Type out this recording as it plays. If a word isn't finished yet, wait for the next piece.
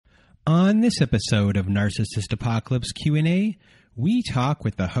On this episode of Narcissist Apocalypse Q&A, we talk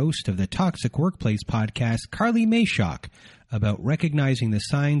with the host of the Toxic Workplace podcast, Carleigh Mayshock, about recognizing the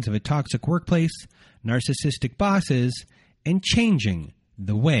signs of a toxic workplace, narcissistic bosses, and changing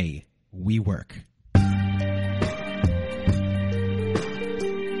the way we work.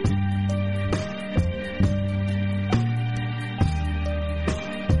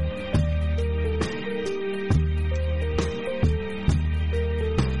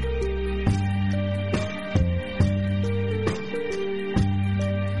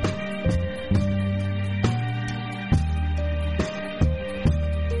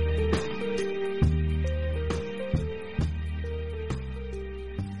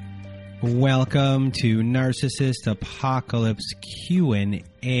 Welcome to Narcissist Apocalypse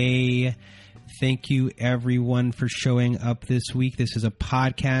Q&A. Thank you, everyone, for showing up this week. This is a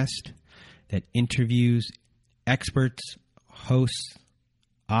podcast that interviews experts, hosts,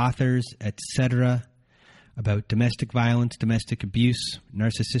 authors, etc. about domestic violence, domestic abuse,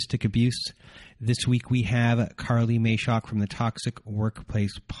 narcissistic abuse. This week we have Carleigh Mayshock from the Toxic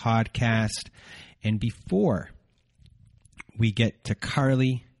Workplace podcast. And before we get to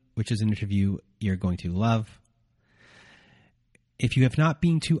Carleigh, which is an interview you're going to love, if you have not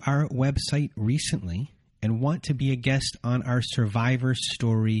been to our website recently and want to be a guest on our Survivor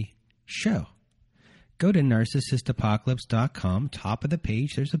Story show, go to narcissistapocalypse.com. Top of the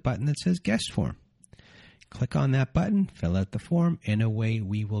page, there's a button that says Guest Form. Click on that button, fill out the form, and away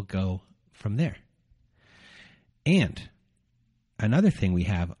we will go from there. And another thing we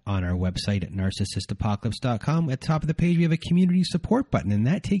have on our website at narcissistapocalypse.com, at the top of the page, we have a community support button, and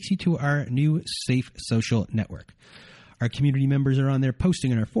that takes you to our new safe social network. Our community members are on there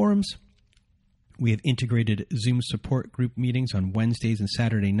posting in our forums. We have integrated Zoom support group meetings on Wednesdays and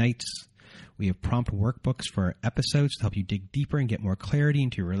Saturday nights. We have prompt workbooks for our episodes to help you dig deeper and get more clarity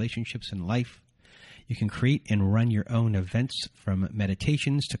into your relationships and life. You can create and run your own events, from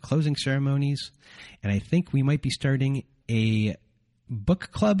meditations to closing ceremonies. And I think we might be starting a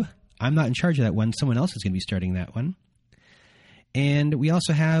book club. I'm not in charge of that one. Someone else is going to be starting that one. And we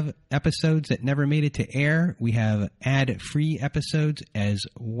also have episodes that never made it to air. We have ad-free episodes as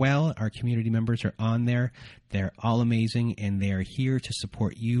well. Our community members are on there. They're all amazing, and they are here to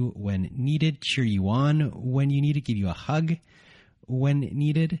support you when needed, cheer you on when you need it, give you a hug when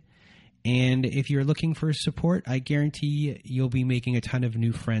needed. And if you're looking for support, I guarantee you'll be making a ton of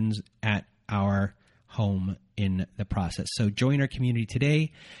new friends at our home in the process. So join our community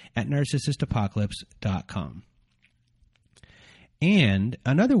today at narcissistapocalypse.com. And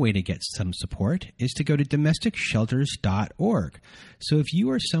another way to get some support is to go to domesticshelters.org. So if you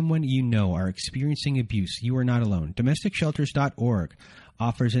or someone you know are experiencing abuse, you are not alone. Domesticshelters.org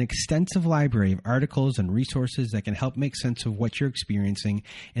offers an extensive library of articles and resources that can help make sense of what you're experiencing,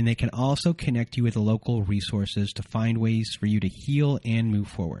 and they can also connect you with local resources to find ways for you to heal and move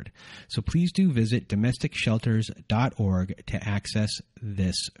forward. So please do visit domesticshelters.org to access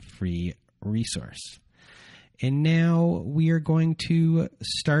this free resource. And now we are going to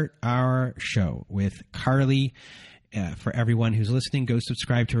start our show with Carleigh. For everyone who's listening, go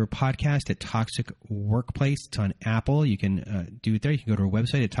subscribe to her podcast at Toxic Workplace. It's on Apple. You can do it there. You can go to her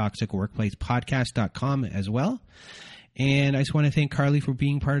website at toxicworkplacepodcast.com as well. And I just want to thank Carleigh for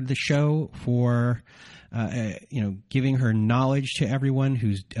being part of the show, for giving her knowledge to everyone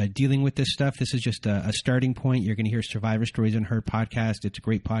who's dealing with this stuff. This is just a starting point. You're going to hear survivor stories on her podcast. It's a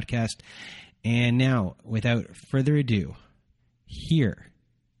great podcast. And now, without further ado, here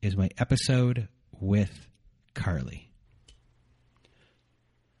is my episode with Carleigh.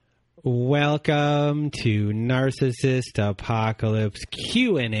 Welcome to Narcissist Apocalypse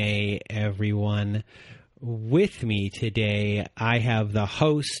Q&A, everyone. With me today, I have the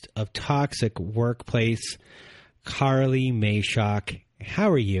host of Toxic Workplace, Carleigh Mayshock. How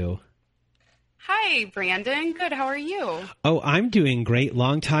are you? Hi, Brandon. Good. How are you? Oh, I'm doing great.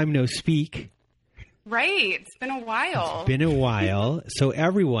 Long time no speak. Right. It's been a while. It's been a while. So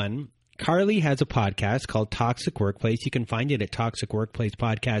everyone, Carleigh has a podcast called Toxic Workplace. You can find it at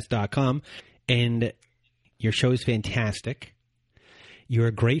toxicworkplacepodcast.com. And your show is fantastic. You're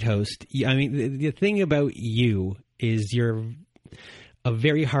a great host. I mean, the thing about you is you're a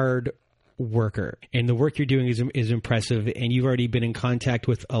very hard worker, and the work you're doing is impressive, and you've already been in contact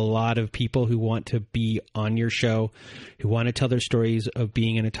with a lot of people who want to be on your show, who want to tell their stories of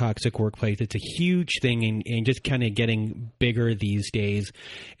being in a toxic workplace. It's a huge thing, and just kind of getting bigger these days.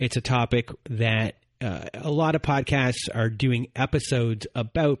 It's a topic that a lot of podcasts are doing episodes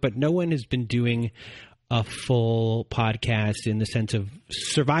about, but no one has been doing a full podcast in the sense of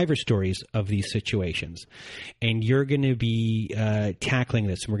survivor stories of these situations. And you're going to be tackling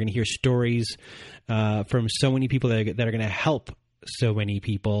this. And we're going to hear stories from so many people that are going to help so many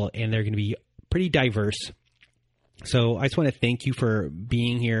people. And they're going to be pretty diverse. So I just want to thank you for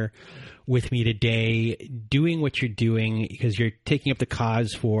being here with me today, doing what you're doing, because you're taking up the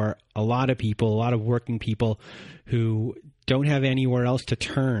cause for a lot of people, a lot of working people who don't have anywhere else to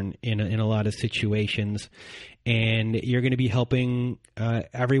turn in a lot of situations. And you're going to be helping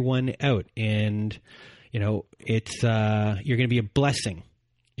everyone out. And, it's you're going to be a blessing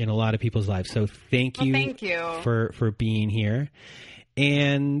in a lot of people's lives. So thank you for being here.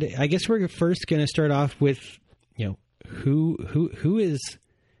 And I guess we're first going to start off with,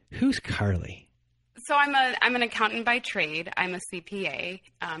 who's Carleigh? So I'm an accountant by trade. I'm a CPA,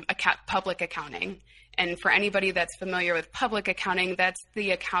 public accounting. And for anybody that's familiar with public accounting, that's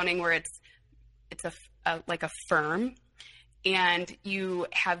the accounting where it's like a firm, and you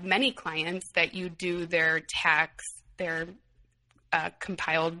have many clients that you do their tax, their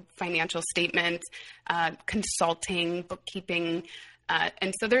compiled financial statements, consulting, bookkeeping,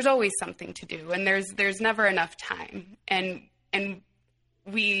 and so there's always something to do, and there's never enough time, and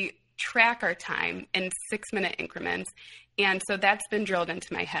we track our time in 6-minute increments, and so that's been drilled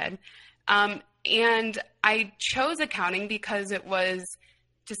into my head. And I chose accounting because it was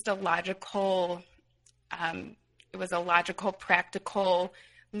just a logical, practical,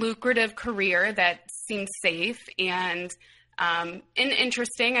 lucrative career that seemed safe and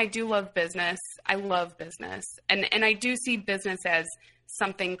interesting. I do love business. I love business. And I do see business as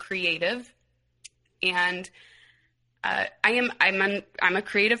something creative. And I'm a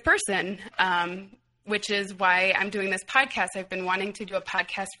creative person, which is why I'm doing this podcast. I've been wanting to do a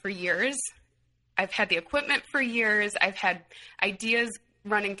podcast for years. I've had the equipment for years. I've had ideas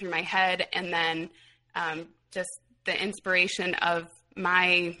running through my head, and then just the inspiration of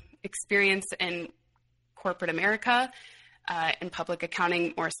my experience in corporate America, in public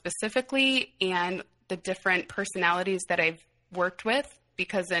accounting more specifically, and the different personalities that I've worked with,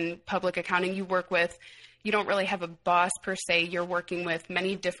 because in public accounting you don't really have a boss per se. You're working with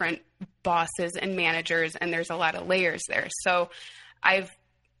many different bosses and managers, and there's a lot of layers there. So I've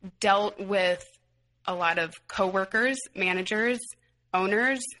dealt with a lot of coworkers, managers,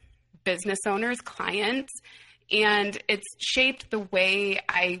 owners, business owners, clients, and it's shaped the way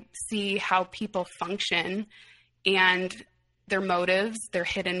I see how people function and their motives, their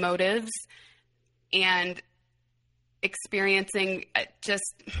hidden motives, and experiencing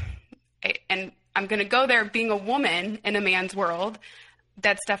and I'm going to go there, being a woman in a man's world.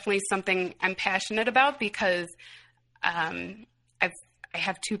 That's definitely something I'm passionate about, because I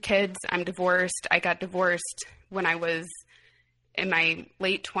have 2 kids. I'm divorced. I got divorced when I was in my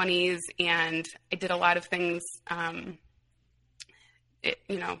late 20s, and I did a lot of things,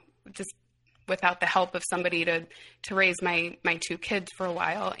 just without the help of somebody to raise my 2 kids for a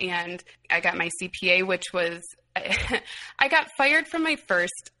while. And I got my CPA, which was, I got fired from my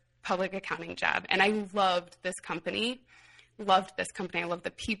first public accounting job, and I loved this company. I loved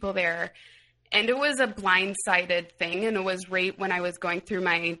the people there. And it was a blindsided thing, and it was right when I was going through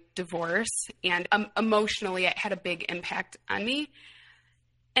my divorce, and emotionally it had a big impact on me.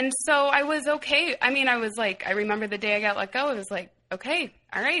 And so I was okay. I remember the day I got let go, it was like, okay,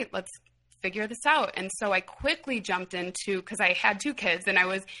 all right, let's figure this out. And so I quickly jumped into, because I had 2 kids, and I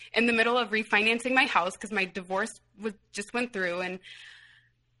was in the middle of refinancing my house because my divorce just went through. And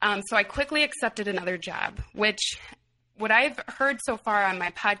so I quickly accepted another job, which what I've heard so far on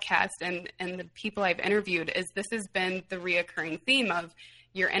my podcast and the people I've interviewed is this has been the reoccurring theme of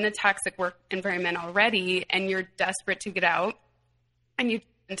you're in a toxic work environment already and you're desperate to get out, and you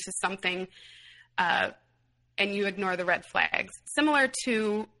into something and you ignore the red flags. Similar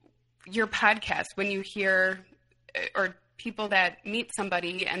to your podcast, when you hear or people that meet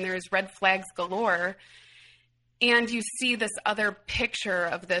somebody and there's red flags galore, and you see this other picture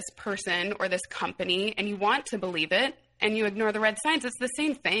of this person or this company and you want to believe it and you ignore the red signs, it's the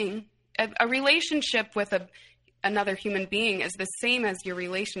same thing. A relationship with another human being is the same as your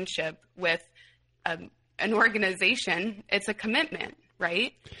relationship with an organization. It's a commitment,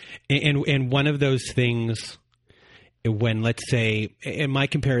 right? And one of those things, when, let's say, and my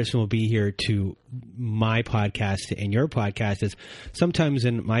comparison will be here to my podcast and your podcast, is sometimes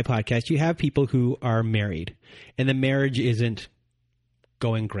in my podcast, you have people who are married and the marriage isn't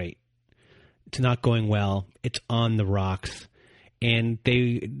going great. It's not going well. It's on the rocks. And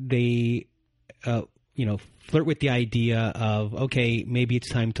they flirt with the idea of, okay, maybe it's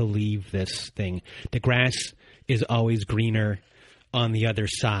time to leave this thing. The grass is always greener on the other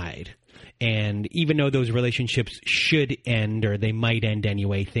side. And even though those relationships should end, or they might end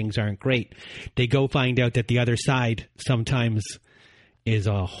anyway, things aren't great. They go find out that the other side sometimes is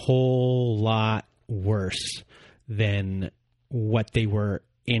a whole lot worse than what they were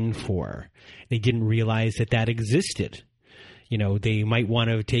in for. They didn't realize that existed. They might want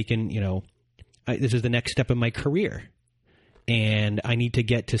to have taken, this is the next step in my career, and I need to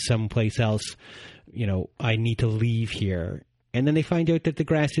get to someplace else. I need to leave here. And then they find out that the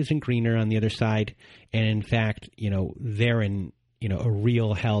grass isn't greener on the other side. And in fact, they're in, a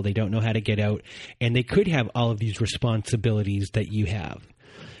real hell. They don't know how to get out. And they could have all of these responsibilities that you have.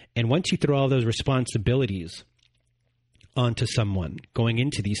 And once you throw all those responsibilities onto someone going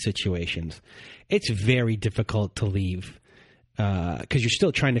into these situations, it's very difficult to leave, because you're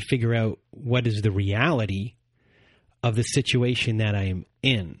still trying to figure out what is the reality of the situation that I am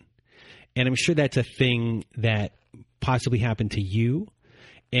in. And I'm sure that's a thing that possibly happened to you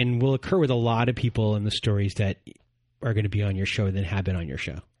and will occur with a lot of people in the stories that are going to be on your show that have been on your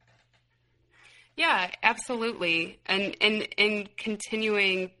show. Yeah, absolutely. And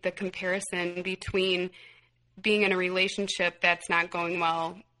continuing the comparison between being in a relationship that's not going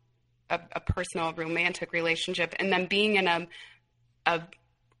well, a personal romantic relationship, and then being in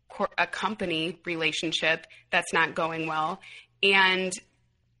a company relationship that's not going well. And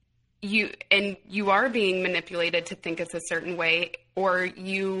you are being manipulated to think it's a certain way, or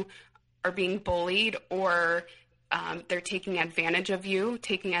you are being bullied, or they're taking advantage of you,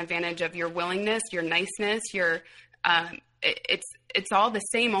 taking advantage of your willingness, your niceness, it's all the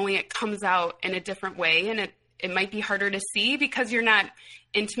same, only it comes out in a different way. And it might be harder to see because you're not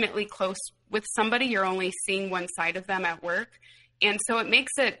intimately close with somebody. You're only seeing one side of them at work. And so it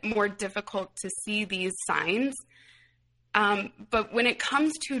makes it more difficult to see these signs. But when it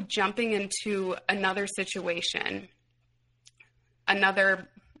comes to jumping into another situation, another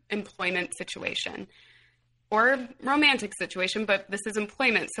employment situation, or romantic situation, but this is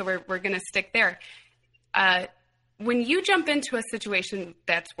employment, so we're going to stick there. When you jump into a situation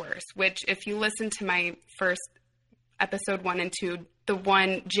that's worse, which if you listen to my first episode 1 and 2, the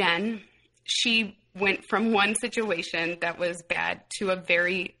one, Jen, she went from one situation that was bad to a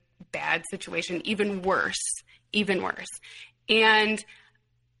very bad situation, even worse. And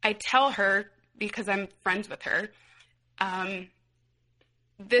I tell her, because I'm friends with her,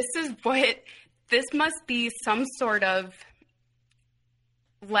 this must be some sort of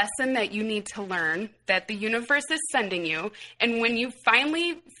lesson that you need to learn, that the universe is sending you. And when you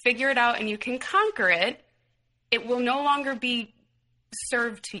finally figure it out and you can conquer it, it will no longer be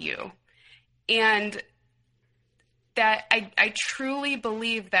served to you. And that I truly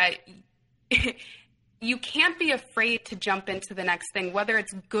believe that you can't be afraid to jump into the next thing, whether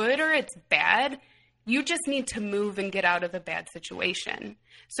it's good or it's bad. You just need to move and get out of the bad situation.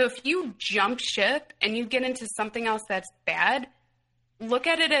 So if you jump ship and you get into something else that's bad, look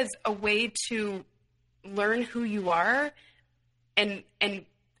at it as a way to learn who you are. And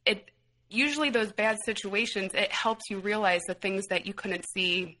it usually those bad situations, it helps you realize the things that you couldn't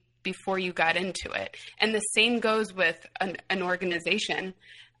see before you got into it. And the same goes with an organization.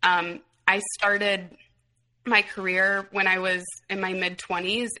 I started my career when I was in my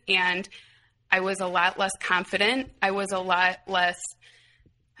mid-20s, and I was a lot less confident. I was a lot less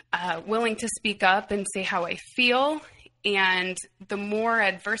willing to speak up and say how I feel. And the more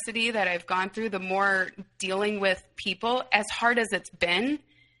adversity that I've gone through, the more dealing with people, as hard as it's been,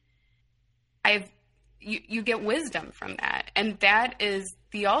 you get wisdom from that. And that is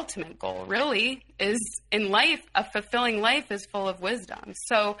the ultimate goal, really, is in life, a fulfilling life is full of wisdom.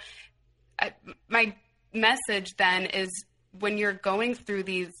 So my message then is, when you're going through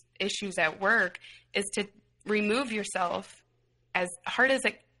these issues at work, is to remove yourself, as hard as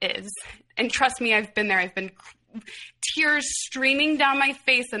it is. And trust me, I've been there. I've been tears streaming down my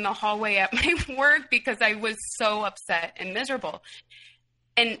face in the hallway at my work because I was so upset and miserable.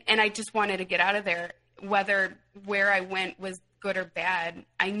 And I just wanted to get out of there. Whether where I went was good or bad,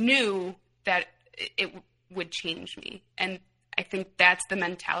 I knew that it would change me. And I think that's the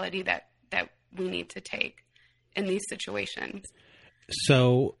mentality that we need to take in these situations.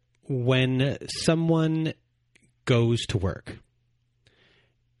 So when someone goes to work,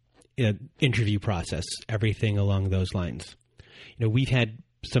 interview process, everything along those lines, we've had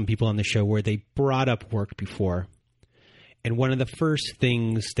some people on the show where they brought up work before. And one of the first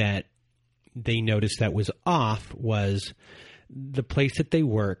things that they noticed that was off was the place that they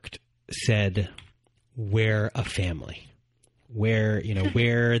worked said, "We're a family. We're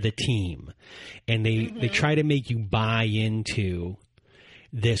the team." And they try to make you buy into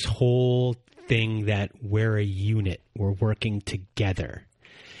this whole thing that we're a unit, we're working together.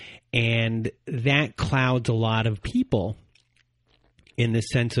 And that clouds a lot of people in the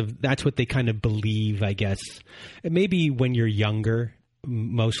sense of that's what they kind of believe, I guess. Maybe when you're younger,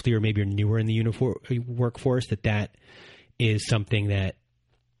 mostly, or maybe you're newer in the workforce, that is something that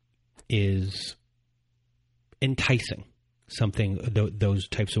is enticing, those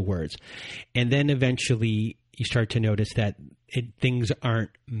types of words. And then eventually you start to notice that things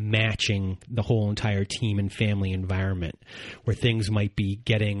aren't matching the whole entire team and family environment, where things might be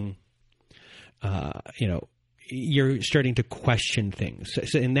getting, you're starting to question things.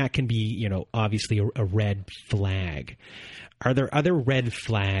 So, and that can be, obviously a red flag. Are there other red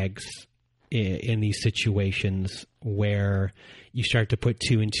flags in these situations where you start to put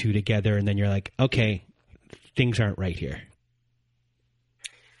two and two together and then you're like, okay, things aren't right here?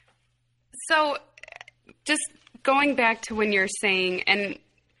 So just going back to when you're saying, and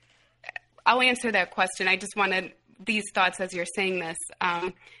I'll answer that question. I just wanted these thoughts as you're saying this,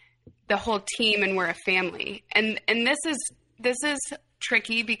 the whole team and we're a family. And this is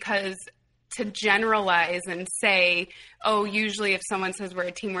tricky because to generalize and say, oh, usually if someone says we're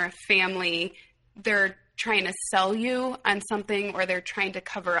a team, we're a family, they're trying to sell you on something or they're trying to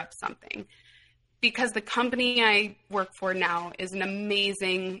cover up something. Because the company I work for now is an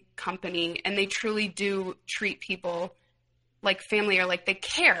amazing company, and they truly do treat people like family, or like they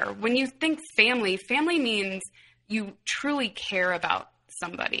care. When you think family means you truly care about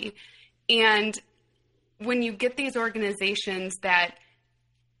somebody. And when you get these organizations that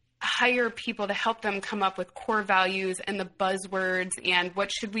hire people to help them come up with core values and the buzzwords and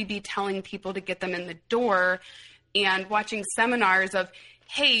what should we be telling people to get them in the door, and watching seminars of,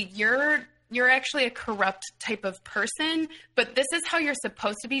 hey, you're actually a corrupt type of person, but this is how you're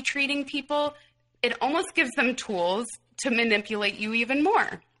supposed to be treating people, it almost gives them tools to manipulate you even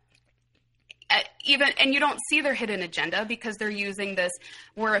more. And you don't see their hidden agenda because they're using this,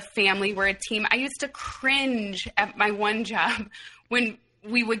 we're a family, we're a team. I used to cringe at my one job when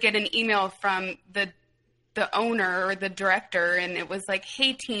we would get an email from the owner or the director, and it was like,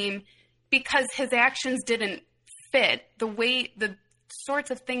 hey, team, because his actions didn't fit the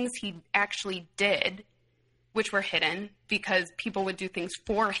sorts of things he actually did, which were hidden because people would do things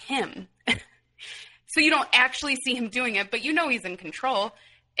for him. So you don't actually see him doing it, but he's in control.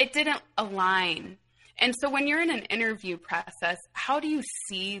 It didn't align. And so when you're in an interview process, how do you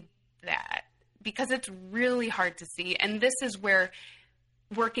see that? Because it's really hard to see. And this is where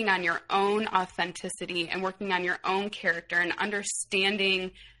working on your own authenticity and working on your own character and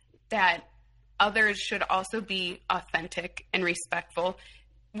understanding that others should also be authentic and respectful.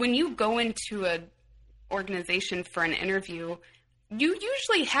 When you go into an organization for an interview, you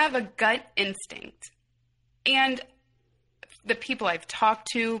usually have a gut instinct. And the people I've talked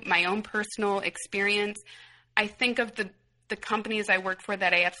to, my own personal experience, I think of the companies I worked for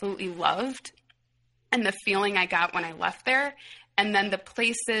that I absolutely loved and the feeling I got when I left there, and then the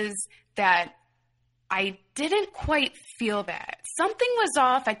places that I didn't quite feel that. Something was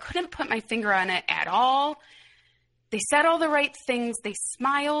off. I couldn't put my finger on it at all. They said all the right things. They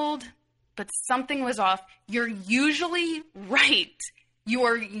smiled, but something was off. You're usually right. You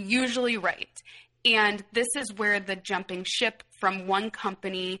are usually right. And this is where the jumping ship from one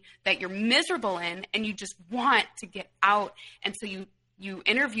company that you're miserable in and you just want to get out. And so you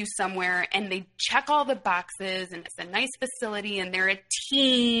interview somewhere and they check all the boxes and it's a nice facility and they're a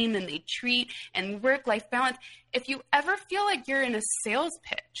team and they treat and work-life balance. If you ever feel like you're in a sales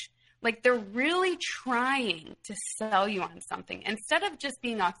pitch, like they're really trying to sell you on something instead of just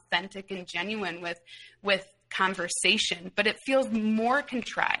being authentic and genuine with conversation, but it feels more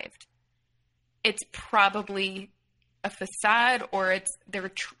contrived, it's probably a facade, or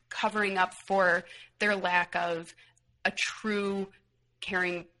they're covering up for their lack of a true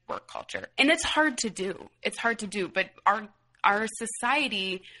caring work culture. And it's hard to do. But our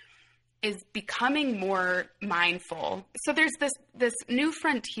society is becoming more mindful. So there's this new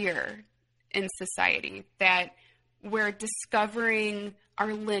frontier in society that we're discovering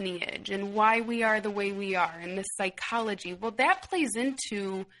our lineage and why we are the way we are and the psychology. Well, that plays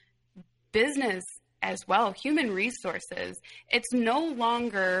into business as well, human resources. It's no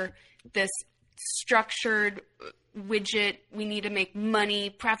longer this structured widget. We need to make money,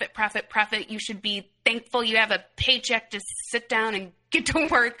 profit. You should be thankful you have a paycheck to sit down and get to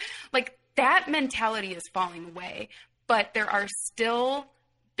work. Like that mentality is falling away. But there are still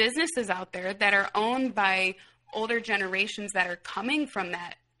businesses out there that are owned by older generations that are coming from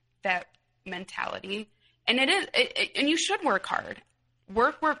that mentality. And and you should work hard.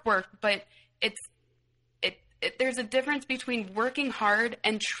 Work, but there's a difference between working hard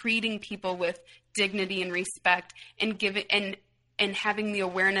and treating people with dignity and respect and and having the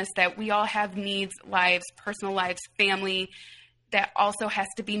awareness that we all have needs, lives, personal lives, family, that also has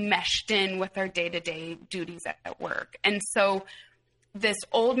to be meshed in with our day-to-day duties at work. And so this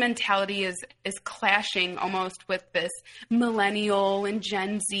old mentality is clashing almost with this millennial and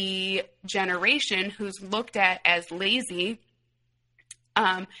Gen Z generation who's looked at as lazy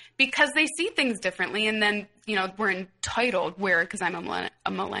because they see things differently. And then, we're entitled because I'm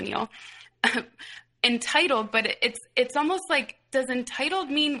a millennial, entitled, but it's almost like, does entitled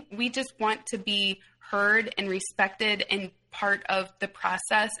mean we just want to be heard and respected and part of the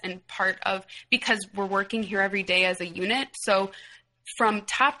process and because we're working here every day as a unit. So from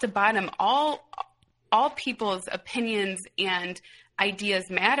top to bottom, all people's opinions and ideas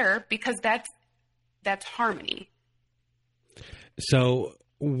matter because that's harmony. So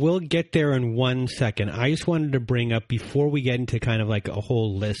we'll get there in 1 second. I just wanted to bring up, before we get into kind of like a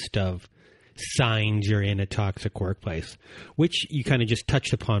whole list of signs you're in a toxic workplace, which you kind of just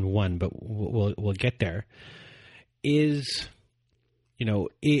touched upon one, but we'll get there, is,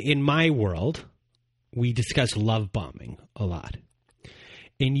 in my world, we discuss love bombing a lot.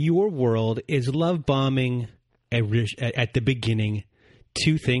 In your world, is love bombing at the beginning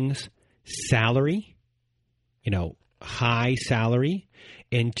two things: salary, high salary,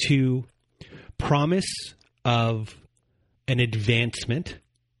 and two, promise of an advancement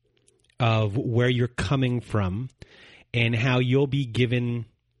of where you're coming from and how you'll be given,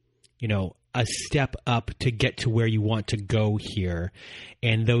 a step up to get to where you want to go here.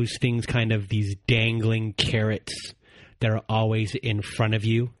 And those things, kind of these dangling carrots that are always in front of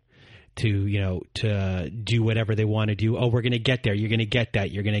you to do whatever they want to do. Oh, we're going to get there. You're going to get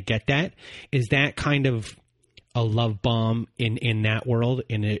that. You're going to get that. Is that kind of a love bomb in that world?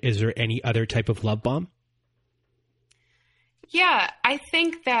 And is there any other type of love bomb? Yeah, I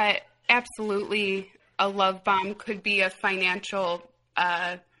think that absolutely a love bomb could be a financial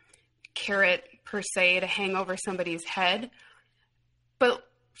carrot per se to hang over somebody's head. But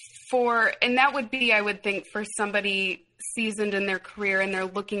and that would be, I would think, for somebody seasoned in their career and they're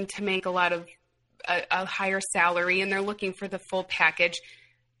looking to make a higher salary and they're looking for the full package.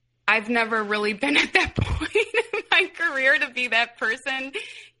 I've never really been at that point in my career to be that person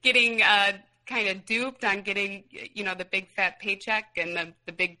getting kind of duped on getting, the big fat paycheck and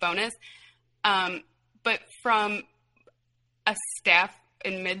the big bonus. But from a staff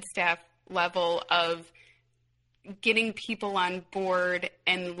and mid-staff level of getting people on board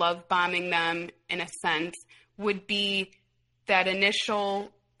and love bombing them, in a sense, would be that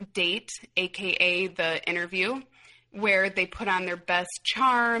initial date, aka the interview, where they put on their best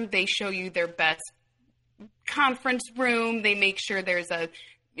charm, they show you their best conference room, they make sure there's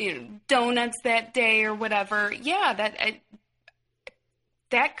donuts that day or whatever. Yeah,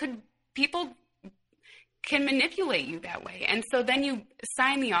 people can manipulate you that way. And so then you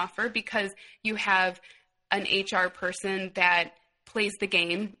sign the offer because you have an HR person that plays the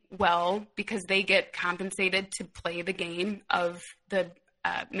game well because they get compensated to play the game of the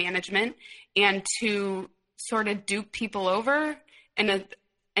management and to sort of dupe people over in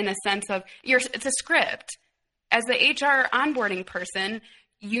a sense of it's a script. As the HR onboarding person,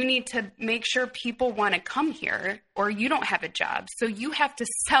 you need to make sure people want to come here or you don't have a job. So you have to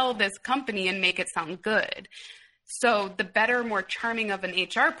sell this company and make it sound good. So the better, more charming of an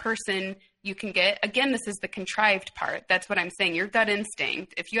HR person you can get, again, this is the contrived part. That's what I'm saying. Your gut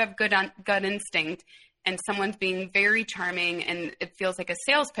instinct. If you have good gut instinct and someone's being very charming and it feels like a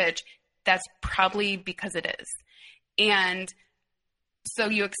sales pitch, that's probably because it is. And so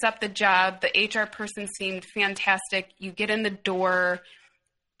you accept the job. The HR person seemed fantastic. You get in the door.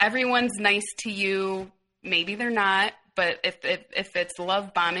 Everyone's nice to you. Maybe they're not, but if it's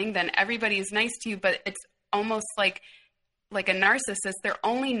love bombing, then everybody's nice to you. But it's almost like a narcissist. They're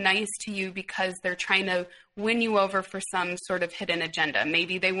only nice to you because they're trying to win you over for some sort of hidden agenda.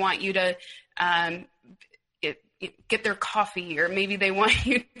 Maybe they want you to get their coffee, or maybe they want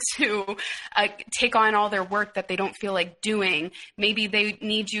you to take on all their work that they don't feel like doing. Maybe they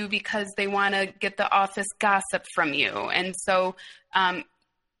need you because they want to get the office gossip from you. And so,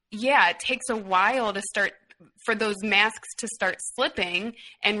 it takes a while for those masks to start slipping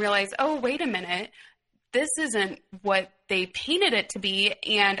and realize, oh, wait a minute, this isn't what they painted it to be.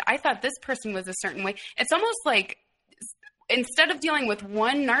 And I thought this person was a certain way. It's almost like instead of dealing with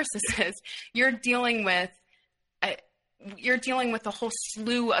one narcissist, you're dealing with a whole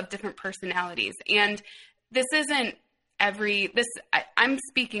slew of different personalities. And this isn't I'm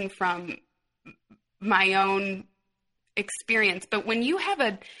speaking from my own experience, but when you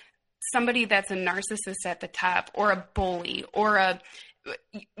have somebody that's a narcissist at the top, or a bully, or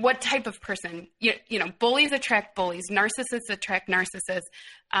what type of person, bullies attract bullies, narcissists attract narcissists,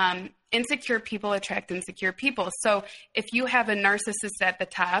 insecure people attract insecure people. So if you have a narcissist at the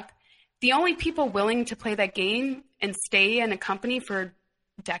top, the only people willing to play that game and stay in a company for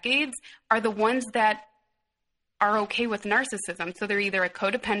decades are the ones that are okay with narcissism. So they're either a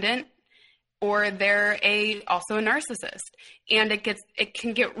codependent or they're also a narcissist. And it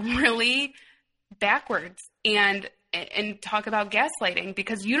can get really backwards and talk about gaslighting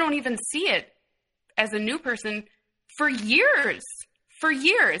because you don't even see it as a new person for years.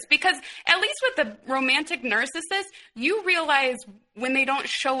 Because at least with the romantic narcissist, you realize when they don't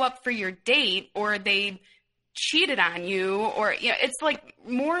show up for your date or they cheated on you, or it's like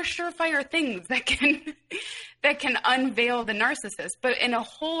more surefire things that can unveil the narcissist. But in a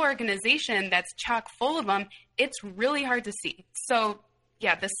whole organization that's chock full of them, it's really hard to see. So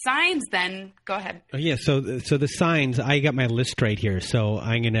yeah, the signs then go ahead. Oh, yeah. So the signs, I got my list right here. So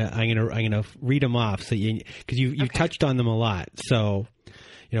I'm gonna read them off. So because you touched on them a lot. So,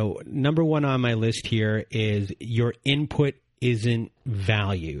 number one on my list here is your input isn't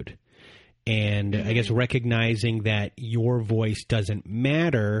valued. And I guess recognizing that your voice doesn't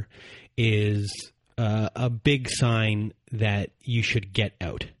matter is a big sign that you should get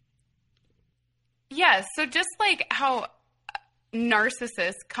out. Yeah. So just like how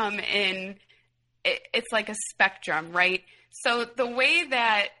narcissists come in, it's like a spectrum, right? So the way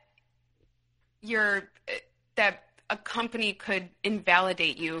that a company could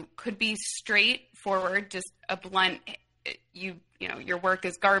invalidate you could be straightforward, just a blunt, your work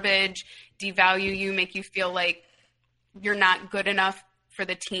is garbage, devalue you, make you feel like you're not good enough for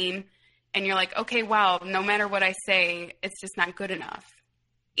the team. And you're like, okay, wow, no matter what I say, it's just not good enough.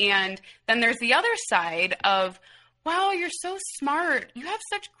 And then there's the other side of, wow, you're so smart. You have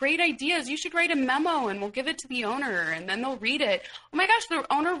such great ideas. You should write a memo and we'll give it to the owner and then they'll read it. Oh my gosh, the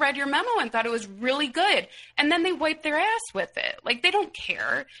owner read your memo and thought it was really good. And then they wipe their ass with it. Like they don't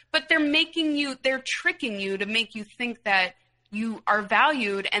care, but they're tricking you to make you think that you are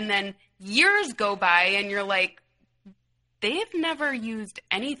valued. And then years go by and you're like, they've never used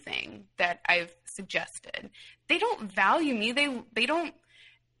anything that I've suggested. They don't value me. They don't,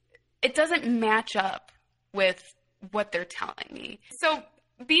 it doesn't match up with what they're telling me. So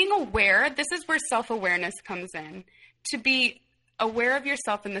being aware, this is where self-awareness comes in, to be aware of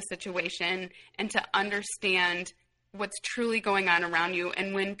yourself in the situation and to understand what's truly going on around you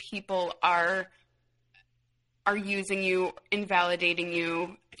and when people are using you, invalidating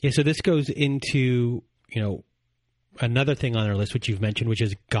you. Yeah, so this goes into, another thing on our list, which you've mentioned, which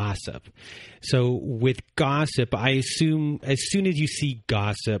is gossip. So with gossip, I assume as soon as you see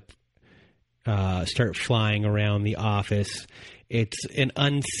gossip start flying around the office, it's an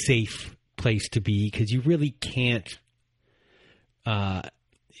unsafe place to be because you really can't,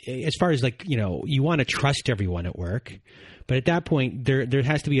 as far as you want to trust everyone at work, but at that point there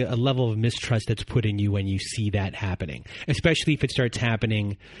has to be a level of mistrust that's put in you when you see that happening, especially if it starts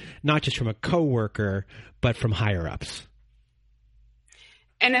happening not just from a coworker but from higher ups.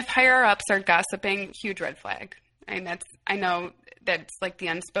 And if higher ups are gossiping, huge red flag. I know that's like the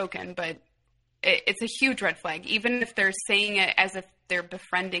unspoken, but it's a huge red flag, even if they're saying it as if they're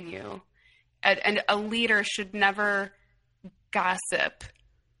befriending you. And a leader should never gossip.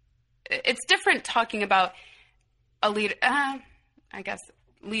 It's different talking about a leader, I guess,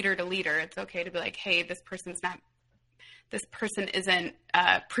 leader to leader. It's okay to be like, hey, this person isn't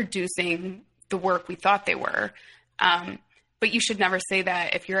producing the work we thought they were. But you should never say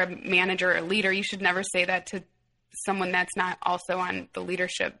that. If you're a manager or a leader, you should never say that to someone that's not also on the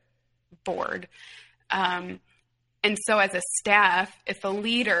leadership board. And so as a staff, if a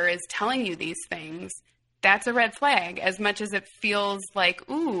leader is telling you these things, that's a red flag. As much as it feels like,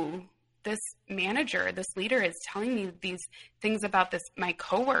 ooh, this manager, this leader is telling me these things about my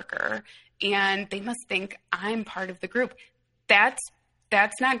coworker, and they must think I'm part of the group. That's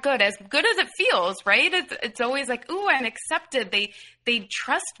not good. As good as it feels, right? It's always like, ooh, I'm accepted. They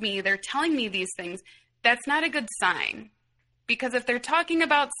trust me. They're telling me these things. That's not a good sign. Because if they're talking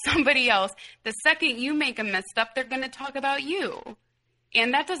about somebody else, the second you make a misstep, they're going to talk about you.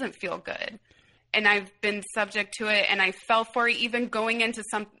 And that doesn't feel good. And I've been subject to it, and I fell for it even going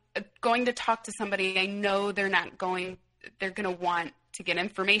to talk to somebody. I know they're going to want to get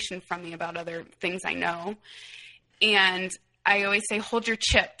information from me about other things I know. And I always say, hold your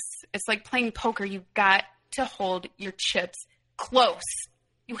chips. It's like playing poker. You've got to hold your chips close.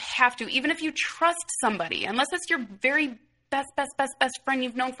 You have to, even if you trust somebody, unless it's your very best friend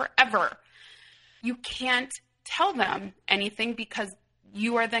you've known forever. You can't tell them anything because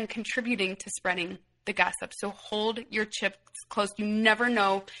you are then contributing to spreading the gossip. So hold your chips close. You never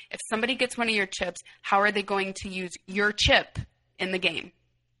know if somebody gets one of your chips, how are they going to use your chip in the game?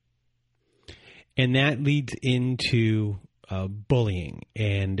 And that leads into bullying.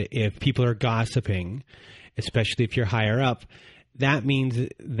 And if people are gossiping, especially if you're higher up, that means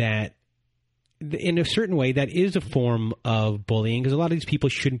that in a certain way, that is a form of bullying, because a lot of these people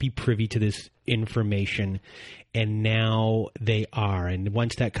shouldn't be privy to this information, and now they are. And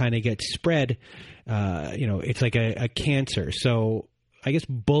once that kind of gets spread, it's like a cancer. So I guess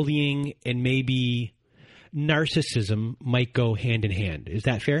bullying and maybe narcissism might go hand in hand. Is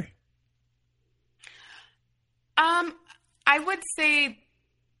that fair? I would say,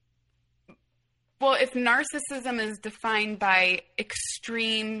 well, if narcissism is defined by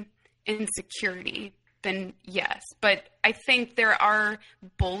extreme insecurity, then yes. But I think there are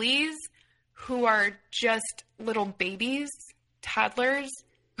bullies who are just little babies, toddlers,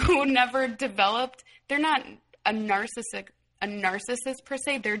 who never developed. They're not a narcissist per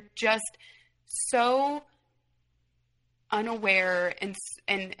se. They're just so unaware, and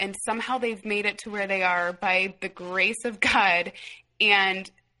somehow they've made it to where they are by the grace of God,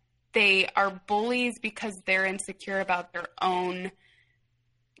 and they are bullies because they're insecure about their own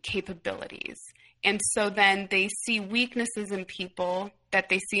capabilities. And so then they see weaknesses in people that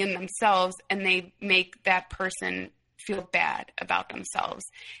they see in themselves, and they make that person feel bad about themselves.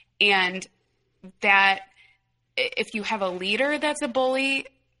 And that if you have a leader that's a bully,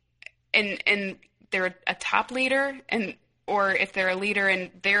 and they're a top leader, or if they're a leader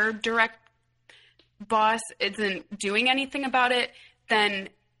and their direct boss isn't doing anything about it, then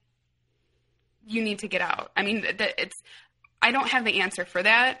you need to get out. I mean, I don't have the answer for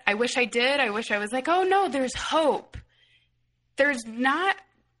that. I wish I did. I wish I was like, oh no, there's hope. There's not,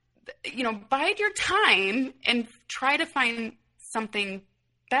 bide your time and try to find something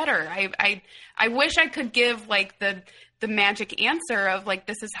better. I wish I could give like the magic answer of like,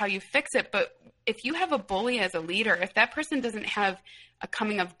 this is how you fix it. But if you have a bully as a leader, if that person doesn't have a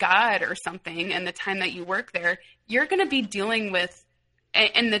coming of God or something in the time that you work there, you're going to be dealing with,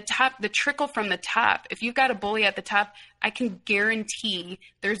 and the trickle from the top. If you've got a bully at the top, I can guarantee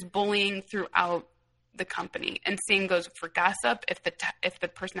there's bullying throughout the company. And same goes for gossip. If the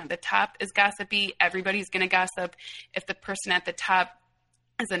person at the top is gossipy, everybody's going to gossip. If the person at the top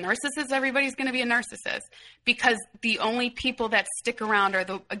is a narcissist, everybody's going to be a narcissist, because the only people that stick around are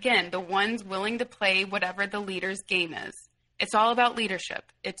the ones willing to play whatever the leader's game is. It's all about leadership.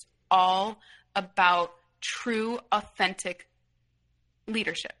 It's all about true, authentic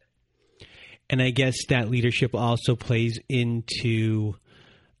leadership. And I guess that leadership also plays into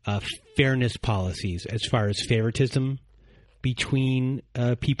fairness policies as far as favoritism between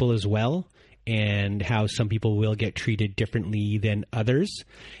people as well, and how some people will get treated differently than others.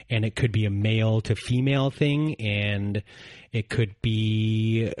 And it could be a male to female thing, and it could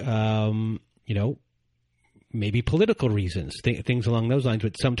be, maybe political reasons, things along those lines.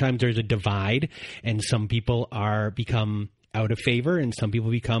 But sometimes there's a divide, and some people become out of favor, and some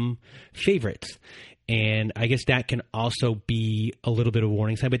people become favorites. And I guess that can also be a little bit of a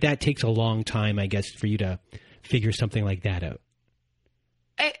warning sign, but that takes a long time, I guess, for you to figure something like that out.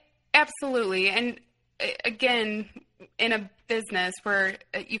 Absolutely. And again, in a business where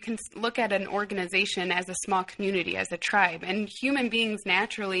you can look at an organization as a small community, as a tribe, and human beings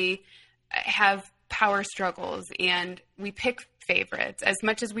naturally have power struggles, and we pick favorites. As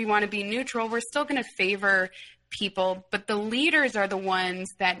much as we want to be neutral, we're still going to favor people, but the leaders are the ones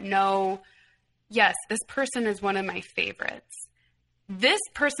that know, yes, this person is one of my favorites. This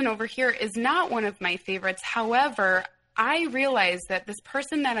person over here is not one of my favorites. However, I realize that this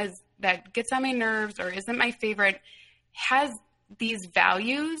person that gets on my nerves or isn't my favorite has these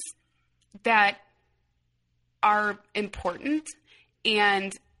values that are important,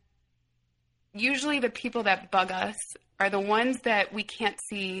 and usually the people that bug us are the ones that we can't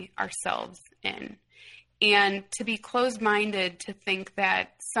see ourselves in. And to be closed-minded to think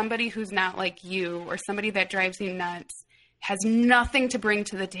that somebody who's not like you or somebody that drives you nuts has nothing to bring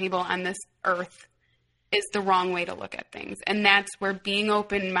to the table on this earth is the wrong way to look at things. And that's where being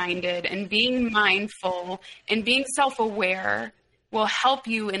open-minded and being mindful and being self-aware will help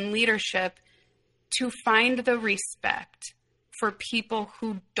you in leadership to find the respect for people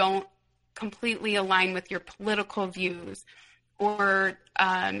who don't completely align with your political views or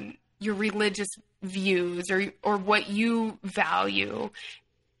your religious views or what you value.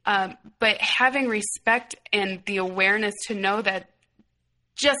 But having respect and the awareness to know that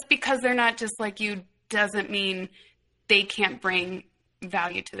just because they're not just like you doesn't mean they can't bring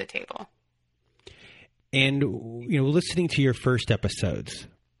value to the table. And, listening to your first episodes,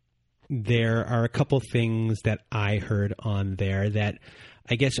 there are a couple things that I heard on there that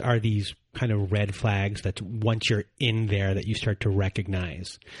I guess are these kind of red flags that once you're in there that you start to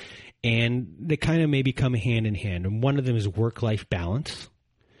recognize. And they kind of maybe come hand in hand. And one of them is work-life balance.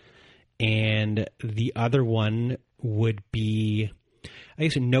 And the other one would be, I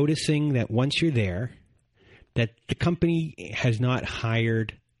guess, noticing that once you're there, that the company has not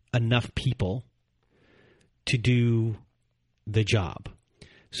hired enough people to do the job.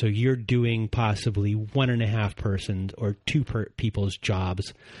 So you're doing possibly 1.5 persons or 2 people's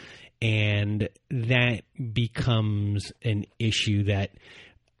jobs, and that becomes an issue that,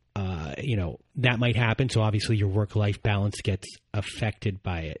 that might happen. So obviously your work-life balance gets affected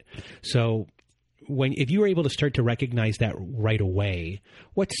by it. So if you were able to start to recognize that right away,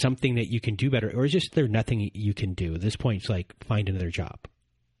 what's something that you can do better? Or is just there nothing you can do? At this point, it's like find another job.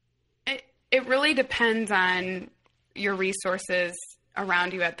 It really depends on your resources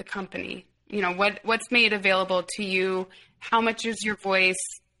around you at the company. What's made available to you, how much is your voice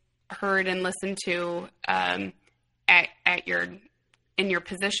heard and listened to in your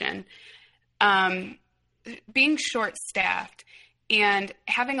position. Being short-staffed and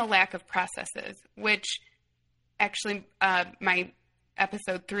having a lack of processes, which actually my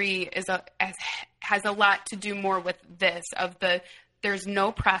episode 3 has a lot to do more with this, there's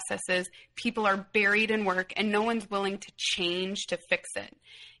no processes, people are buried in work, and no one's willing to change to fix it.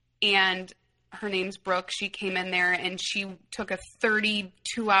 And her name's Brooke. She came in there and she took a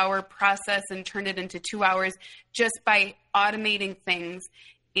 32-hour process and turned it into 2 hours just by automating things.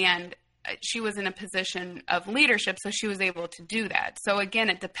 And she was in a position of leadership, so she was able to do that. So again,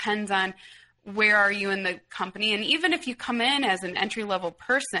 it depends on where are you in the company. And even if you come in as an entry-level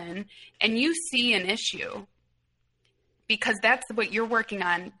person and you see an issue, because that's what you're working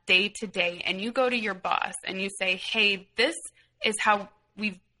on day to day, and you go to your boss and you say, hey, this is how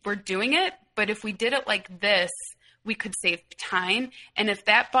we're doing it, but if we did it like this, we could save time. And if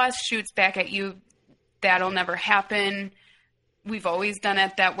that boss shoots back at you, that'll never happen. We've always done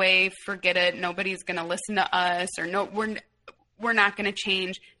it that way. Forget it. Nobody's going to listen to us, or no, we're not going to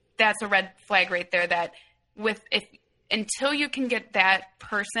change. That's a red flag right there. That until you can get that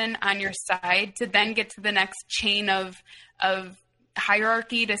person on your side to then get to the next chain of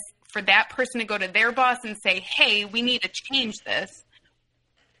hierarchy for that person to go to their boss and say, hey, we need to change this.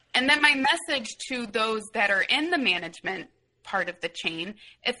 And then my message to those that are in the management part of the chain,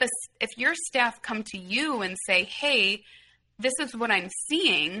 if your staff come to you and say, hey, this is what I'm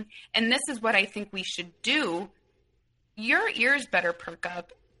seeing and this is what I think we should do, your ears better perk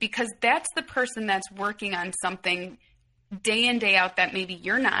up, because that's the person that's working on something day in, day out that maybe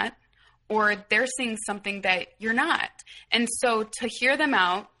you're not, or they're seeing something that you're not. And so to hear them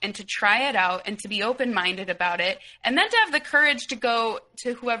out and to try it out and to be open-minded about it, and then to have the courage to go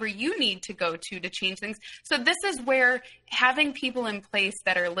to whoever you need to go to change things. So this is where having people in place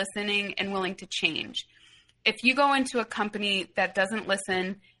that are listening and willing to change. If you go into a company that doesn't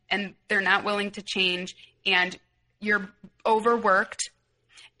listen and they're not willing to change, and you're overworked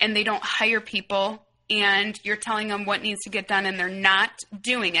and they don't hire people, and you're telling them what needs to get done and they're not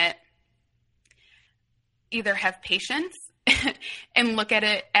doing it, either have patience and look at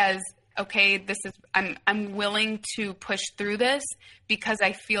it as, okay, I'm willing to push through this because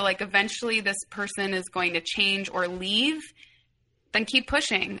I feel like eventually this person is going to change or leave, then keep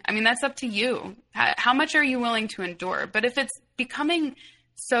pushing. I mean, that's up to you. How much are you willing to endure? But if it's becoming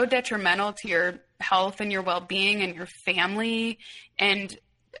so detrimental to your health and your well-being and your family, and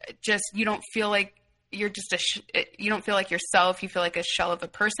just you don't feel like you're just you don't feel like yourself, you feel like a shell of a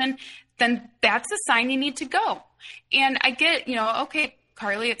person, then that's a sign you need to go. And I get, okay,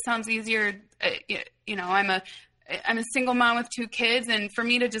 Carleigh, it sounds easier. I'm a single mom with 2 kids, and for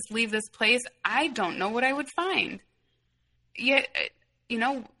me to just leave this place, I don't know what I would find. Yeah,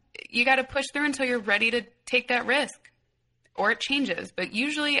 you got to push through until you're ready to take that risk, or it changes. But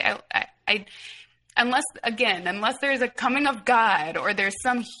usually, unless there's a coming of God or there's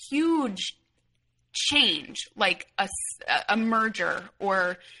some huge change, like a merger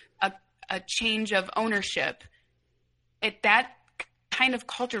or a change of ownership, that kind of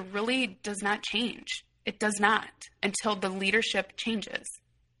culture really does not change. It does not until the leadership changes.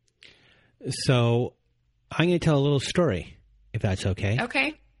 So I'm going to tell a little story, if that's okay.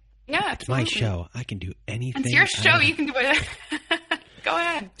 Okay. Yeah, it's my show. I can do anything. It's your show. You can do it. Go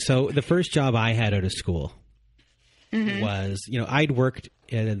ahead. So the first job I had out of school was, I'd worked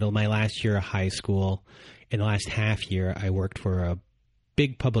in my last year of high school. In the last half year, I worked for a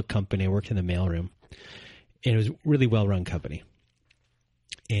big public company. I worked in the mailroom, and it was a really well-run company.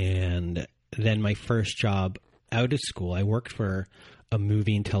 And then my first job out of school, I worked for a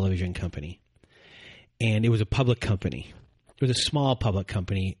movie and television company. And it was a public company. It was a small public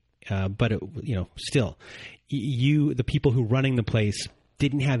company, but it, still, the people who running the place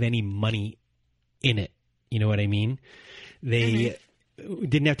didn't have any money in it. You know what I mean? They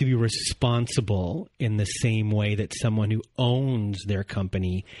didn't have to be responsible in the same way that someone who owns their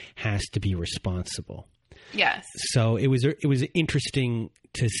company has to be responsible. Yes. So it was interesting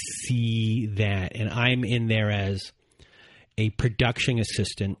to see that, and I'm in there as a production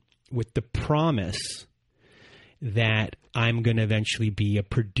assistant with the promise that I'm going to eventually be a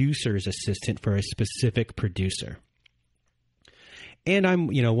producer's assistant for a specific producer. And I'm,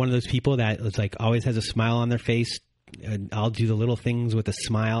 one of those people that is like always has a smile on their face. And I'll do the little things with a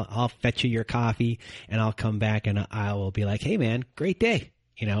smile. I'll fetch you your coffee, and I'll come back and I will be like, "Hey, man, great day."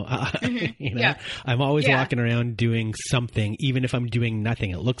 Yeah. I'm always walking around doing something, even if I'm doing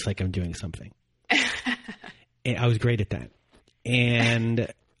nothing. It looks like I'm doing something. And I was great at that.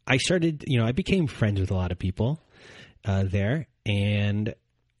 And I started, I became friends with a lot of people there, and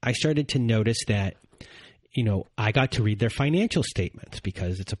I started to notice that, I got to read their financial statements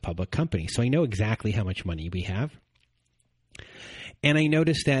because it's a public company. So I know exactly how much money we have. And I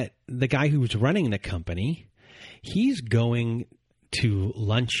noticed that the guy who's running the company, he's going to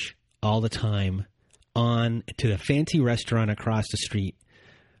lunch all the time to the fancy restaurant across the street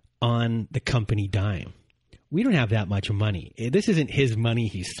on the company dime. We don't have that much money. This isn't his money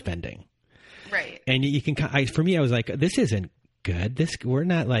he's spending. Right. And for me, I was like, this isn't good. We're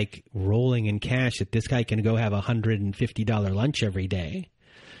not like rolling in cash that this guy can go have $150 lunch every day.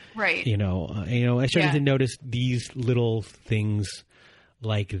 Right. I started to notice these little things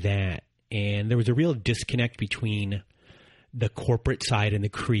like that. And there was a real disconnect between the corporate side and the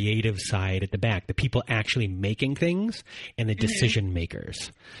creative side at the back, the people actually making things and the decision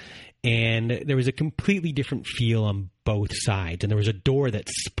makers. And there was a completely different feel on both sides. And there was a door that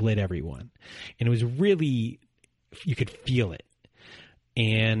split everyone. And it was really, you could feel it.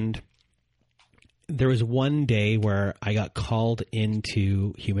 And there was one day where I got called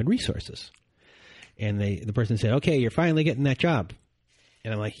into human resources. And the person said, "Okay, you're finally getting that job."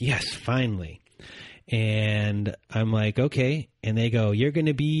 And I'm like, "Yes, finally." And I'm like, "Okay." And they go, "You're going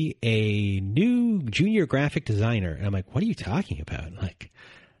to be a new junior graphic designer." And I'm like, "What are you talking about?" I'm like,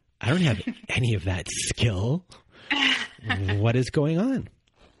 I don't have any of that skill. What is going on?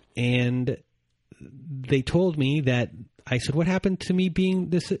 And they told me that, I said, "What happened to me being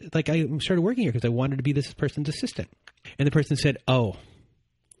this?" Like, I started working here because I wanted to be this person's assistant. And the person said, "Oh,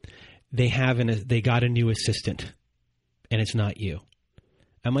 they got a new assistant and it's not you."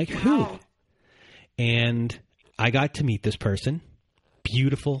 I'm like, "Who?" And I got to meet this person.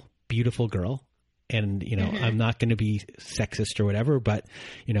 Beautiful, beautiful girl. And, I'm not going to be sexist or whatever, but,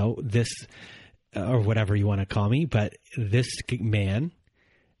 this, or whatever you want to call me, but this man,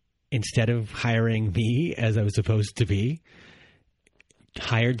 instead of hiring me as I was supposed to be,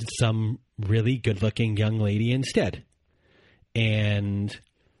 hired some really good looking young lady instead. And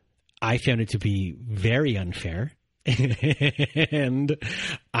I found it to be very unfair. And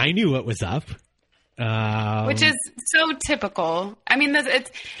I knew what was up. Which is so typical. I mean,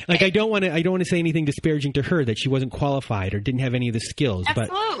 it's like, I don't want to say anything disparaging to her that she wasn't qualified or didn't have any of the skills.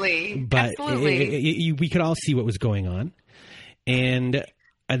 Absolutely. But we could all see what was going on. And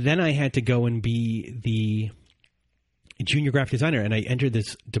then I had to go and be the junior graphic designer. And I entered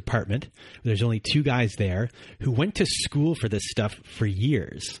this department. There's only 2 guys there who went to school for this stuff for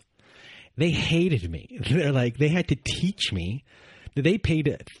years. They hated me. They're like, they had to teach me. They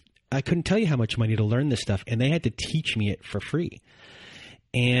paid, I couldn't tell you how much money to learn this stuff, and they had to teach me it for free.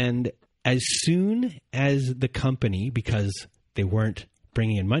 And as soon as the company, because they weren't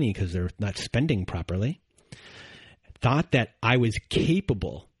bringing in money because they're not spending properly, thought that I was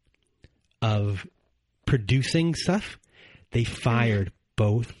capable of producing stuff, they fired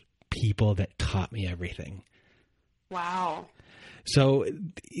both people that taught me everything. Wow. So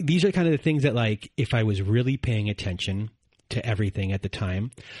these are kind of the things that, like, if I was really paying attention to everything at the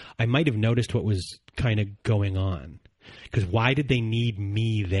time, I might have noticed what was kind of going on. Because why did they need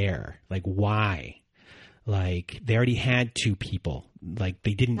me there? Like, why? Like, they already had 2 people. Like,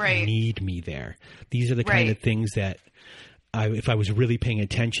 they didn't need me there. These are the kind of things that if I was really paying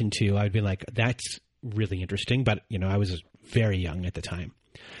attention to, I'd be like, that's really interesting. But, I was very young at the time.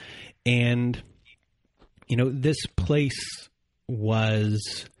 And, this place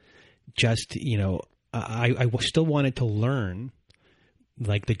was just, I still wanted to learn,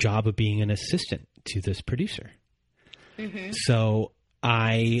 like, the job of being an assistant to this producer. Mm-hmm. So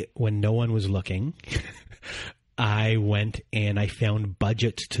when no one was looking, I went and I found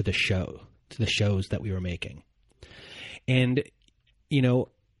budgets to the shows that we were making. And you know,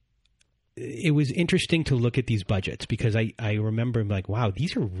 it was interesting to look at these budgets because I remember like, wow,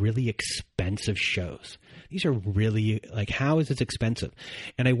 these are really expensive shows. These are really like, how is this expensive?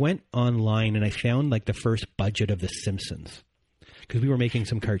 And I went online and I found like the first budget of The Simpsons because we were making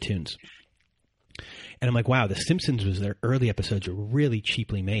some cartoons. And I'm like, wow, The Simpsons was their early episodes were really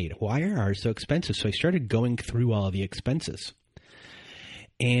cheaply made. Why are ours so expensive? So I started going through all of the expenses.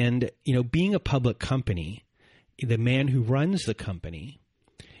 And, you know, being a public company, the man who runs the company,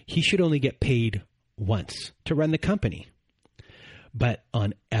 he should only get paid once to run the company. But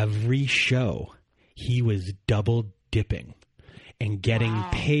on every show, he was double dipping and getting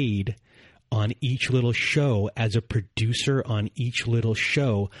paid on each little show as a producer on each little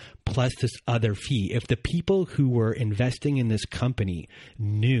show, plus this other fee. If the people who were investing in this company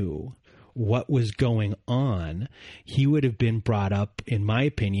knew what was going on, he would have been brought up, in my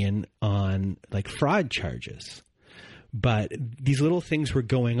opinion, on like fraud charges. But these little things were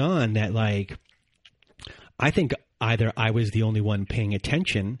going on that, like, I think either I was the only one paying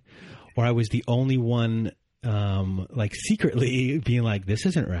attention or I was the only one, like, secretly being like, this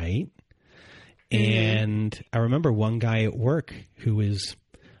isn't right. Mm-hmm. And I remember one guy at work who was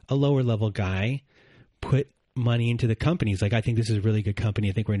a lower level guy put money into the company. He's like, I think this is a really good company.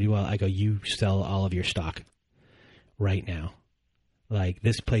 I think we're going to do well. I go, you sell all of your stock right now. Like,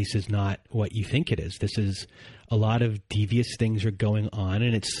 this place is not what you think it is. This is a lot of devious things are going on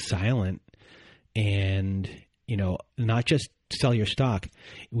and it's silent. And, you know, not just sell your stock.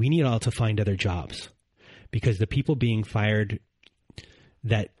 We need all to find other jobs because the people being fired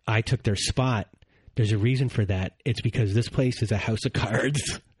that I took their spot, there's a reason for that. It's because this place is a house of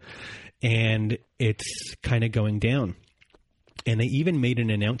cards and it's kind of going down. And they even made an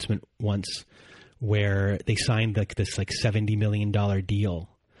announcement once where they signed like this like $70 million deal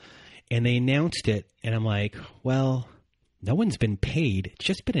and they announced it. And I'm like, well, no one's been paid. It's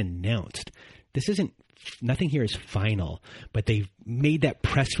just been announced. This isn't, nothing here is final, but they've made that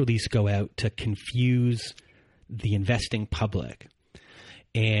press release go out to confuse the investing public.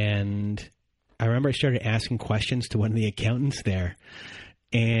 And I remember I started asking questions to one of the accountants there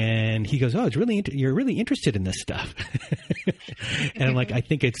and he goes, oh, it's really, you're really interested in this stuff. And I'm like, I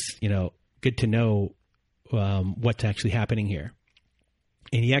think it's, you know, good to know what's actually happening here.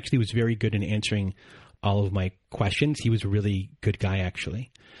 And he actually was very good in answering all of my questions. He was a really good guy, actually.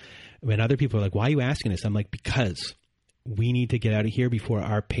 When other people are like, why are you asking this? I'm like, because we need to get out of here before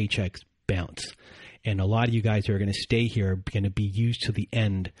our paychecks bounce. And a lot of you guys who are going to stay here are going to be used to the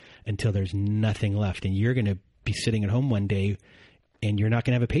end until there's nothing left. And you're going to be sitting at home one day and you're not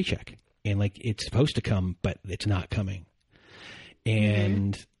going to have a paycheck. And like, it's supposed to come, but it's not coming.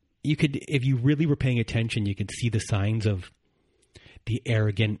 And you could, if you really were paying attention, you could see the signs of the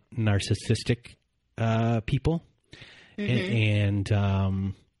arrogant, narcissistic people. And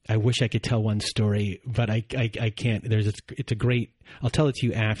I wish I could tell one story, but I can't. It's a great, I'll tell it to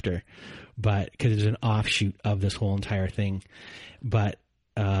you after, but because it's an offshoot of this whole entire thing. But,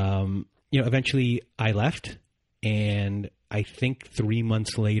 you know, eventually I left and I think 3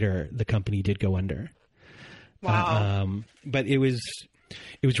 months later, the company did go under. Wow. But it was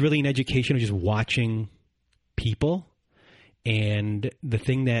really an education of just watching people. And the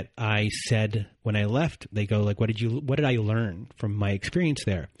thing that I said when I left, they go like, what did I learn from my experience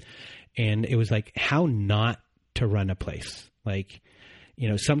there? And it was like how not to run a place. Like, you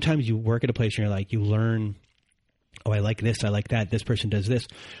know, sometimes you work at a place and you're like, you learn, oh, I like this, I like that, this person does this.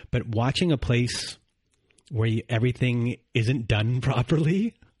 But watching a place where everything isn't done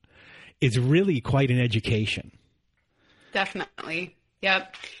properly is really quite an education. Definitely.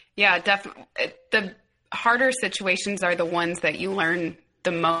 Yep. Yeah, definitely. The harder situations are the ones that you learn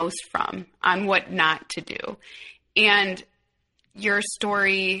the most from on what not to do. And your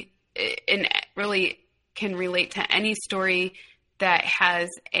story really can relate to any story that has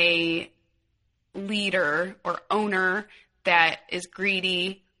a leader or owner that is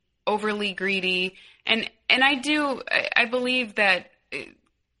greedy, overly greedy. And I believe that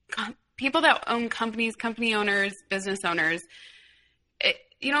people that own companies, company owners, business owners,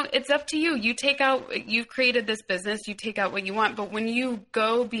 you know, it's up to you. You've created this business, you take out what you want, but when you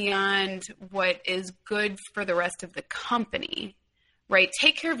go beyond what is good for the rest of the company, right?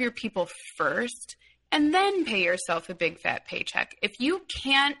 Take care of your people first and then pay yourself a big fat paycheck. If you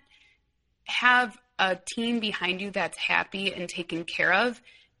can't have a team behind you that's happy and taken care of,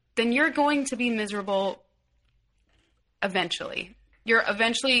 then you're going to be miserable eventually. You're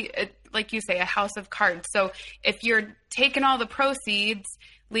eventually, like you say, a house of cards. So if you're taking all the proceeds,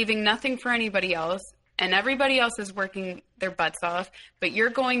 leaving nothing for anybody else, and everybody else is working their butts off, but you're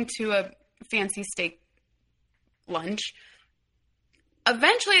going to a fancy steak lunch,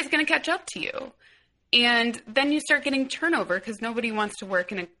 eventually it's going to catch up to you. And then you start getting turnover because nobody wants to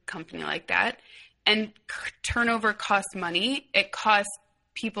work in a company like that. And turnover costs money. It costs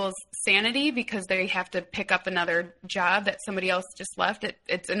people's sanity because they have to pick up another job that somebody else just left.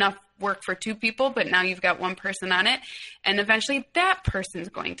 It's enough work for two people, but now you've got one person on it. And eventually that person's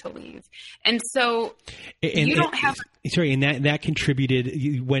going to leave. And so you don't have... Sorry, and that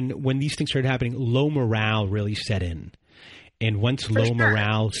contributed, when these things started happening, low morale really set in. And once low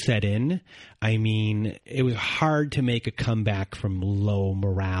morale set in, I mean, it was hard to make a comeback from low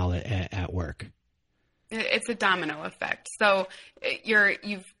morale at work. It's a domino effect. So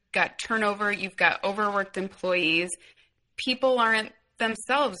you've got turnover, you've got overworked employees. People aren't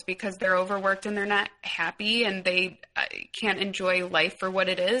themselves because they're overworked and they're not happy and they can't enjoy life for what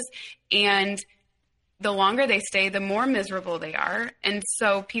it is. And the longer they stay, the more miserable they are. And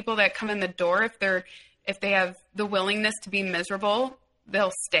so people that come in the door, if they have the willingness to be miserable,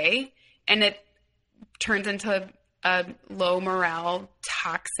 they'll stay. And it turns into a low morale,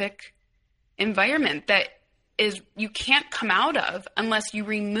 toxic environment that you can't come out of unless you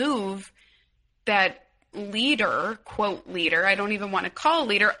remove that leader, quote leader, I don't even want to call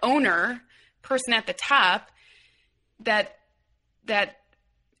leader, owner, person at the top that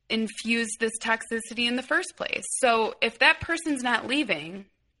infused this toxicity in the first place. So if that person's not leaving,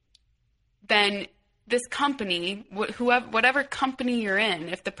 then this company, whatever company you're in,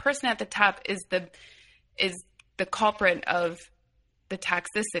 if the person at the top is the culprit of the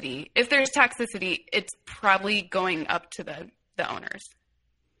toxicity, if there's toxicity, it's probably going up to the owners.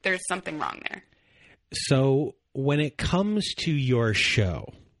 There's something wrong there. So when it comes to your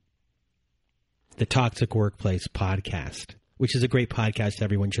show, the Toxic Workplace podcast, which is a great podcast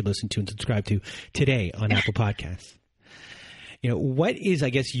everyone should listen to and subscribe to today on Apple Podcasts, what is, I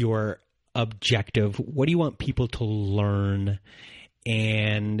guess, your objective? What do you want people to learn?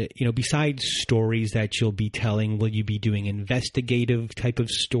 And, besides stories that you'll be telling, will you be doing investigative type of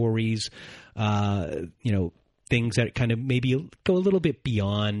stories, things that kind of maybe go a little bit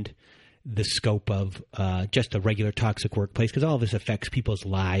beyond the scope of just a regular toxic workplace? Because all of this affects people's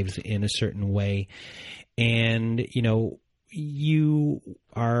lives in a certain way. And, you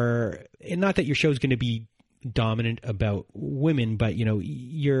are – not that your show is going to be dominant about women, but,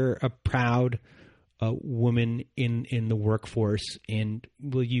 you're a proud – a woman in the workforce, and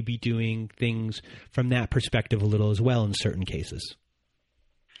will you be doing things from that perspective a little as well in certain cases?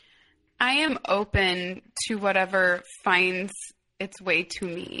 I am open to whatever finds its way to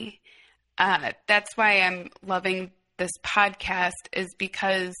me. That's why I'm loving this podcast, is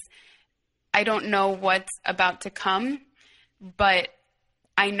because I don't know what's about to come, but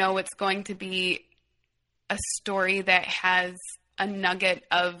I know it's going to be a story that has a nugget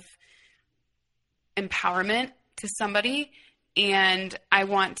of empowerment to somebody, and I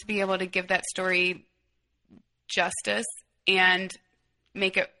want to be able to give that story justice and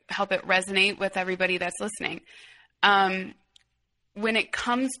help it resonate with everybody that's listening. When it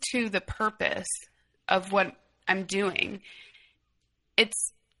comes to the purpose of what I'm doing,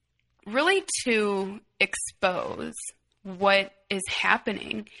 it's really to expose what is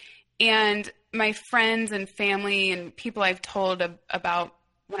happening. And my friends and family and people I've told about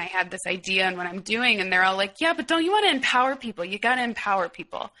when I had this idea and what I'm doing, and they're all like, yeah, but don't you want to empower people? You got to empower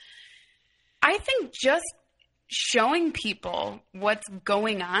people. I think just showing people what's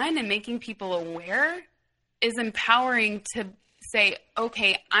going on and making people aware is empowering to say,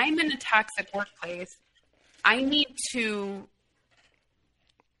 okay, I'm in a toxic workplace. I need to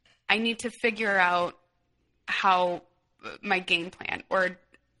figure out how my game plan, or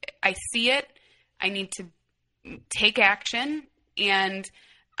I see it, I need to take action. And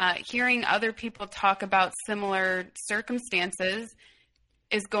hearing other people talk about similar circumstances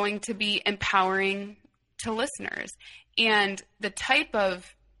is going to be empowering to listeners. And the type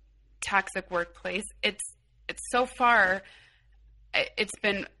of toxic workplace, it's so far, it's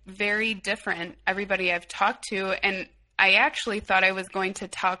been very different, everybody I've talked to. And I actually thought I was going to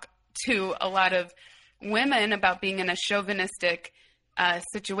talk to a lot of women about being in a chauvinistic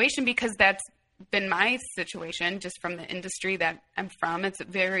situation, because that's been my situation just from the industry that I'm from. It's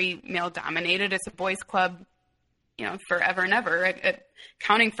very male dominated. It's a boys club, forever and ever.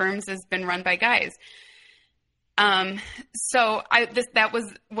 Accounting firms has been run by guys. So that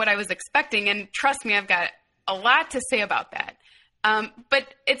was what I was expecting. And trust me, I've got a lot to say about that.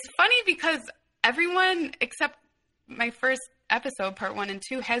 But it's funny because everyone except my first episode, part 1 and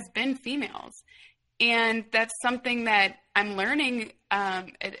 2, has been females. And that's something that I'm learning.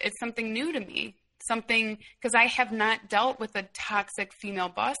 It's something new to me, because I have not dealt with a toxic female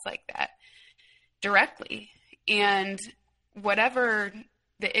boss like that directly. And whatever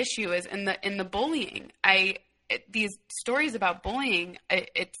the issue is in the bullying. These stories about bullying,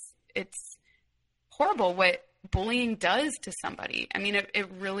 it's horrible what bullying does to somebody. I mean, it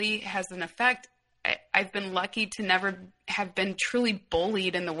really has an effect. I've been lucky to never have been truly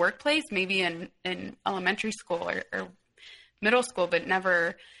bullied in the workplace, maybe in elementary school or middle school, but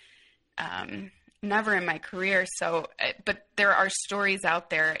never in my career. So, but there are stories out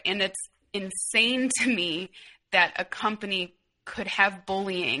there, and it's insane to me that a company could have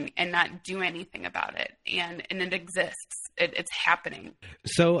bullying and not do anything about it. And it exists. It's happening.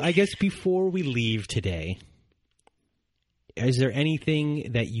 So I guess before we leave today, is there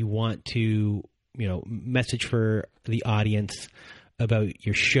anything that you want to, message for the audience about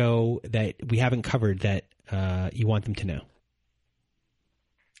your show that we haven't covered that you want them to know?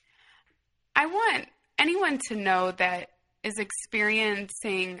 I want anyone to know that is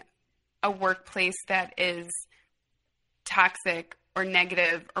experiencing a workplace that is toxic or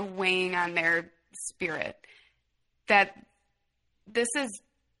negative or weighing on their spirit, that this is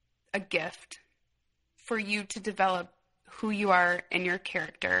a gift for you to develop who you are and your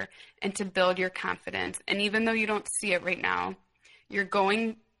character and to build your confidence. And even though you don't see it right now, you're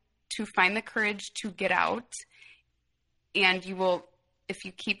going to find the courage to get out, and you will, if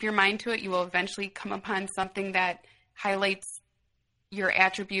you keep your mind to it, you will eventually come upon something that highlights your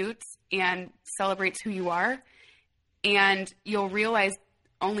attributes and celebrates who you are. And you'll realize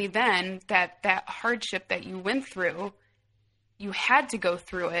only then that that hardship that you went through, you had to go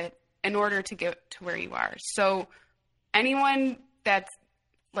through it in order to get to where you are. So anyone that's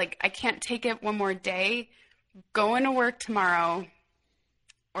like, I can't take it one more day, go into work tomorrow,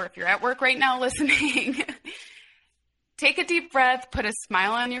 or if you're at work right now listening, take a deep breath, put a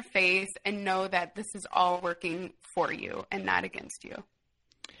smile on your face, and know that this is all working for you and not against you.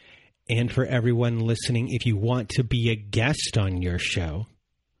 And for everyone listening, if you want to be a guest on your show,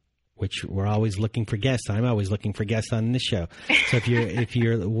 which we're always looking for guests, I'm always looking for guests on this show. So if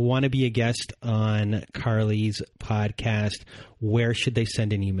you want to be a guest on Carleigh's podcast, where should they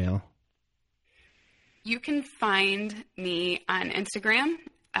send an email? You can find me on Instagram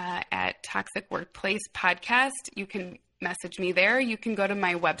at Toxic Workplace Podcast. You can message me there. You can go to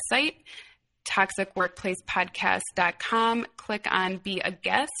my website, toxicworkplacepodcast.com, click on Be a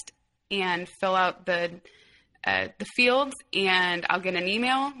Guest, and fill out the fields, and I'll get an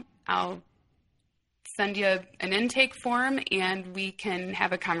email. I'll send you an intake form, and we can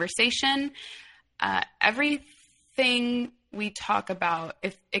have a conversation. Everything we talk about,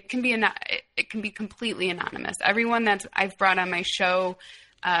 if it can be completely anonymous. Everyone that I've brought on my show,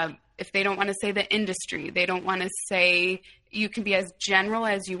 if they don't want to say the industry, they don't want to say, you can be as general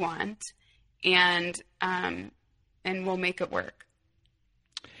as you want, and we'll make it work.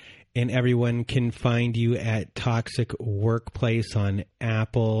 And everyone can find you at Toxic Workplace on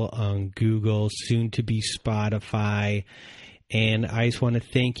Apple, on Google, soon to be Spotify. And I just want to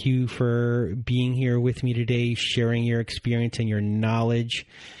thank you for being here with me today, sharing your experience and your knowledge.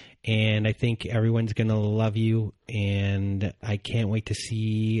 And I think everyone's going to love you. And I can't wait to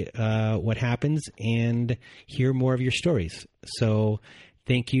see what happens and hear more of your stories. So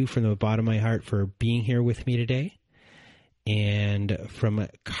thank you from the bottom of my heart for being here with me today. And from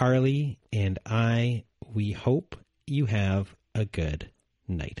Carleigh and I, we hope you have a good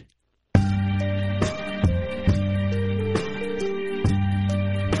night.